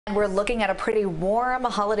We're looking at a pretty warm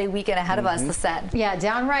holiday weekend ahead of us, the set. Yeah,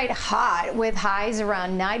 downright hot with highs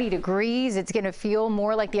around 90 degrees. It's going to feel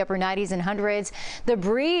more like the upper 90s and hundreds. The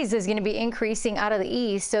breeze is going to be increasing out of the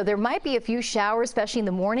east, so there might be a few showers, especially in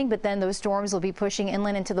the morning, but then those storms will be pushing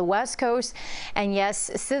inland into the west coast. And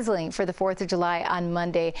yes, sizzling for the 4th of July on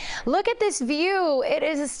Monday. Look at this view. It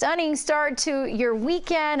is a stunning start to your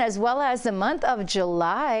weekend as well as the month of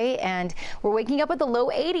July. And we're waking up with the low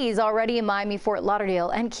 80s already in Miami, Fort Lauderdale,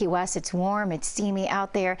 and Key West. It's warm, it's steamy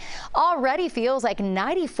out there. Already feels like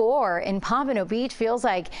 94 in Pompano Beach, feels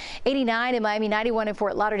like 89 in Miami, 91 in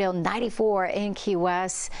Fort Lauderdale, 94 in Key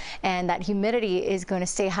West. And that humidity is going to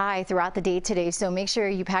stay high throughout the day today. So make sure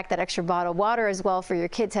you pack that extra bottle of water as well for your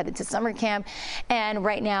kids headed to summer camp. And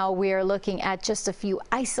right now we are looking at just a few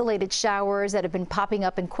isolated showers that have been popping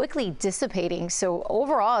up and quickly dissipating. So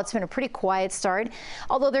overall, it's been a pretty quiet start,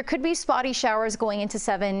 although there could be spotty showers going into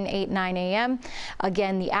 7, 8, 9 a.m.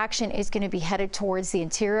 Again, the action is going to be headed towards the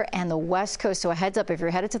interior and the west coast. So a heads up, if you're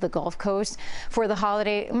headed to the Gulf Coast for the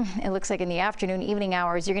holiday, it looks like in the afternoon, evening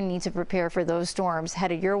hours, you're going to need to prepare for those storms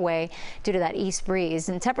headed your way due to that east breeze.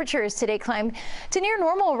 And temperatures today climbed to near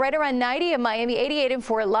normal, right around 90 in Miami, 88 in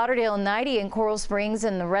Fort Lauderdale, 90 in Coral Springs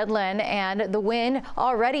and the Redland. And the wind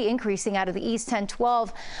already increasing out of the east, 10,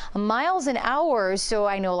 12 miles an hour. So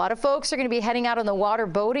I know a lot of folks are going to be heading out on the water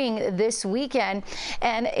boating this weekend,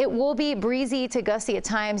 and it will be breezy to gusty at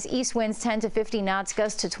times. East winds 10 to 50 knots,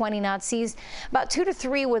 gusts to 20 knots, seas about 2 to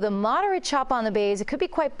 3 with a moderate chop on the bays. It could be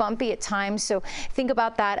quite bumpy at times, so think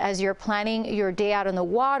about that as you're planning your day out on the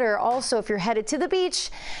water. Also, if you're headed to the beach,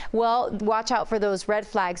 well, watch out for those red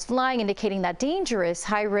flags flying, indicating that dangerous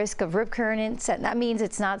high risk of rip currents, and that means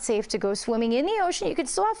it's not safe to go swimming in the ocean. You can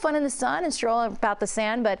still have fun in the sun and stroll about the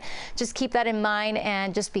sand, but just keep that in mind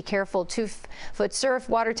and just be careful. 2-foot surf,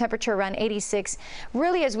 water temperature around 86.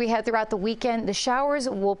 Really, as we head throughout the weekend, the showers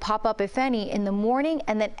will pop up, if any, in the morning,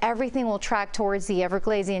 and then everything will track towards the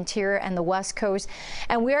Everglades, the interior, and the west coast.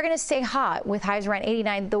 And we are going to stay hot with highs around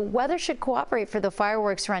 89. The weather should cooperate for the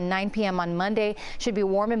fireworks around 9 p.m. on Monday. Should be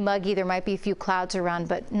warm and muggy. There might be a few clouds around,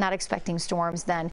 but not expecting storms then.